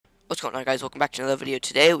What's going on, guys? Welcome back to another video.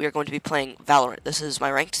 Today we are going to be playing Valorant. This is my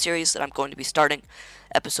ranked series that I'm going to be starting.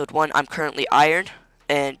 Episode 1. I'm currently Iron,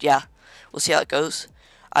 and yeah, we'll see how it goes.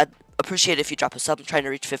 I'd appreciate it if you drop a sub. I'm trying to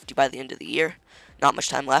reach 50 by the end of the year. Not much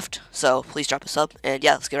time left, so please drop a sub, and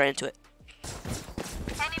yeah, let's get right into it.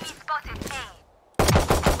 Enemy spotted A.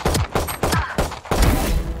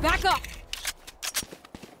 Back up!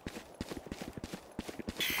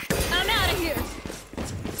 I'm out of here!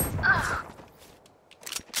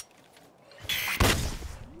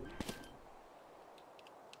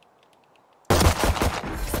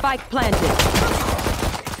 Spike planted.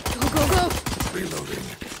 Go, go, go! Reloading.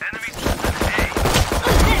 Enemy spotted A.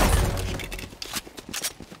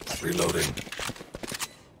 Reloading.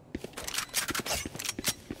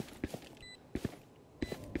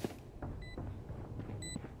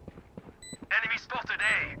 Enemy spotted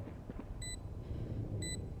A.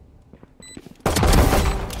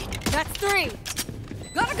 That's 3!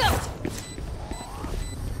 Gotta go!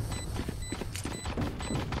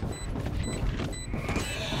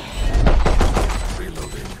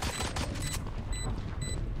 Reloading.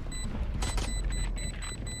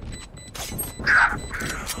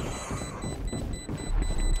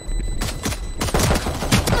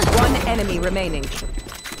 One enemy remaining.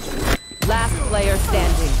 Last player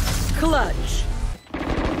standing. Clutch.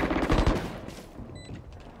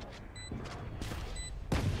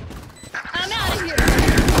 I'm out of here!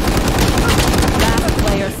 Last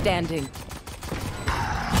player standing.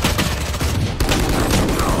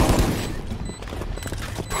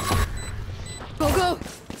 Go, go!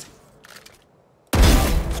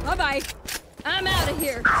 Bye-bye! I'm out of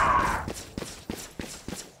here!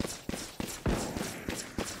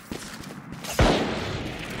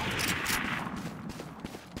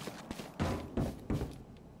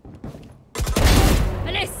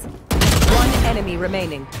 Alice! One enemy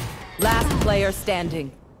remaining. Last player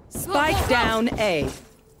standing. Spike down A.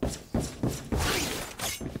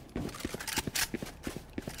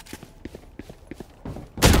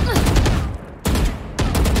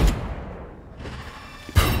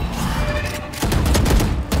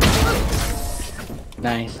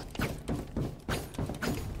 Nice.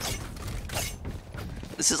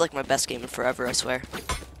 This is like my best game in forever, I swear.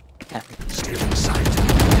 Still in sight.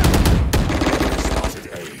 Spotted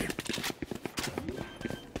A.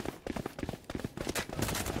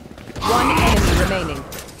 One enemy remaining.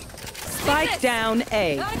 Spike down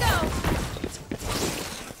A. Gotta go!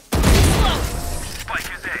 Spike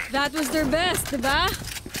is A. That was their best, ba?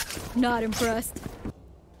 Not impressed.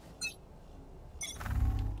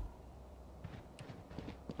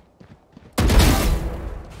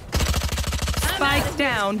 Spike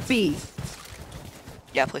down B.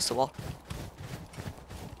 Yeah, place the wall.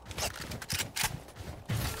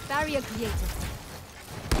 Barrier created.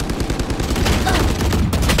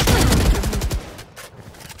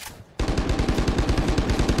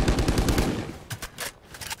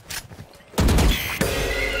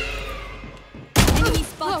 Enemy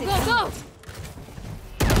spotted. Go, go, go!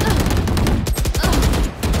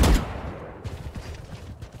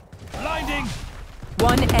 Blinding.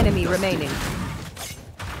 One enemy remaining.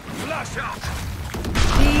 Flash out.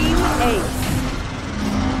 Team Ace.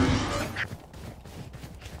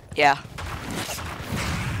 Yeah.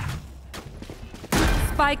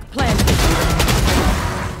 Spike planted.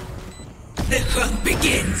 The hunt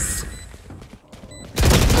begins.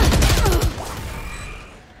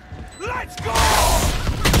 Let's go.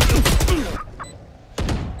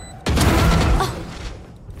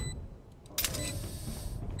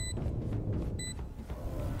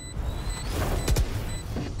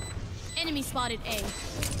 Enemy spotted A.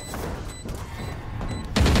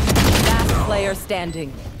 Last player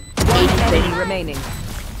standing. One enemy remaining.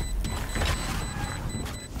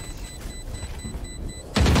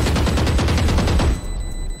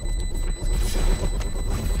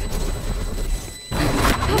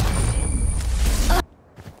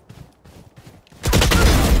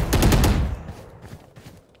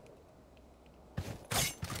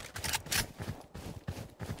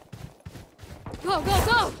 Go, go,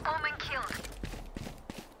 go! Omen killed.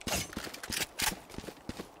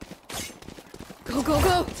 Go, go,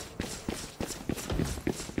 go!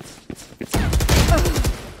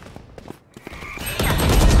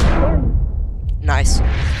 Nice.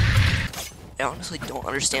 I honestly don't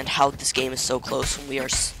understand how this game is so close when we are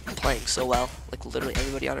playing so well. Like, literally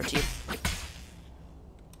everybody on our team.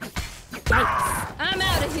 I'm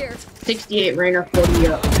out of here! 68 Rainer 40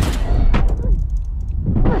 up.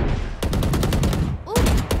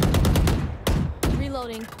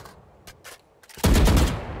 Reloading.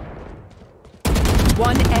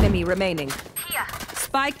 One enemy remaining. Here.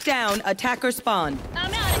 Spike down, attacker spawn.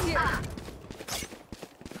 I'm out of of here.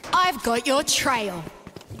 I've got your trail.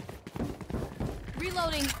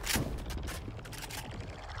 Reloading.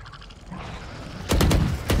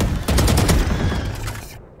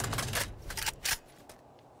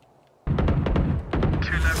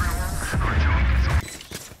 Kill everyone or join the zone.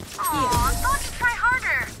 Aw, thought to try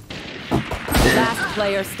harder. Last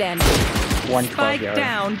player standing. 112 Spike Yara.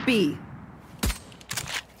 down B.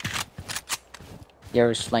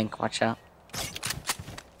 Yara's flank, watch out.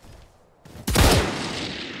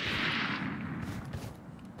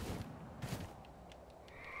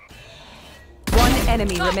 One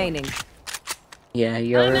enemy remaining. Yeah,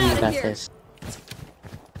 Yara, I'm you outta got here. this.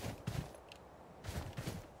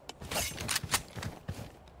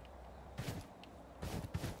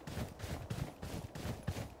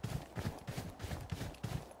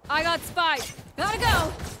 I got Spike. Gotta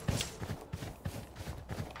go.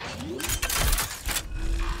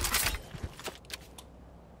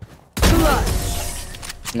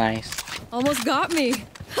 Nice. Almost got me.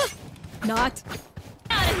 Not.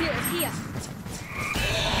 Out of here. Here.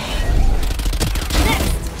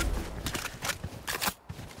 Next.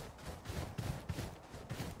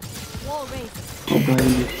 Wall raised.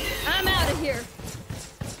 I'm out of here.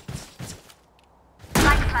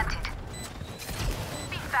 Light planted.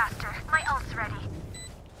 Be faster. My ult's ready.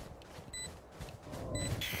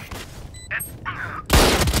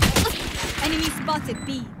 Enemy spotted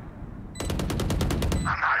B.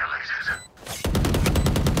 Annihilated.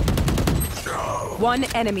 One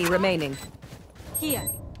enemy remaining. Here.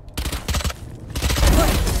 Good.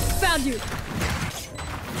 Found you.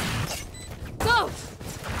 Go.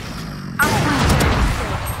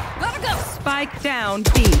 Gotta go. Spike down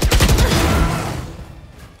B.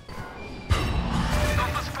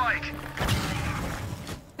 Got the spike.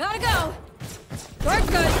 Gotta go. We're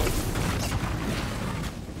good.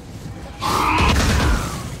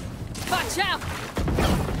 Watch out.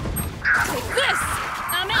 Take this.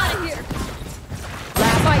 I'm out of here.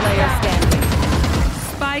 Last player standing.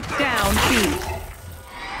 Spike down B.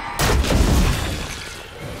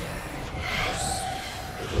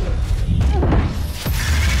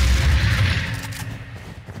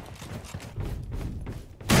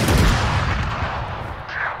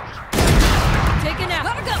 Taken out.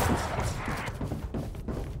 Gotta go.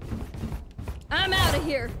 I'm out of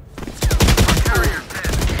here.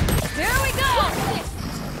 Here we go.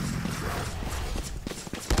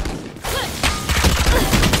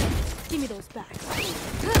 Give me those back.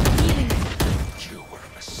 Healing.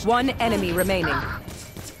 One enemy remaining.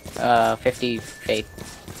 50 fade.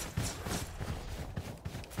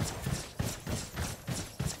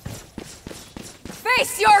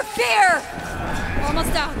 Face your fear.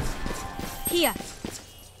 Almost out. Here.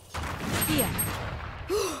 Here.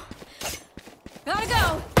 Gotta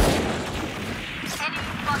go. Enemy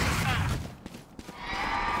spotted A.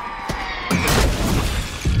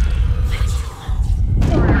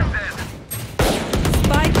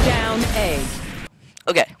 Spike down A.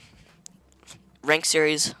 Okay. Rank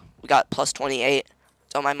series, we got plus 28.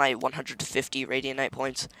 Don't mind my 150 Radiant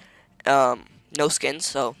points. No skins,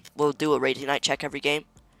 so we'll do a Radiant check every game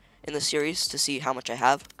in the series to see how much I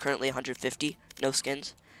have. Currently 150, no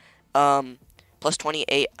skins. Plus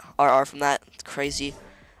 28 RR from that. It's crazy.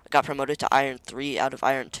 I got promoted to Iron 3 out of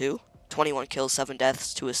Iron 2. 21 kills, 7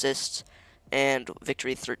 deaths, 2 assists, and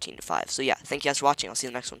victory 13-5. So yeah, thank you guys for watching. I'll see you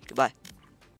in the next one. Goodbye.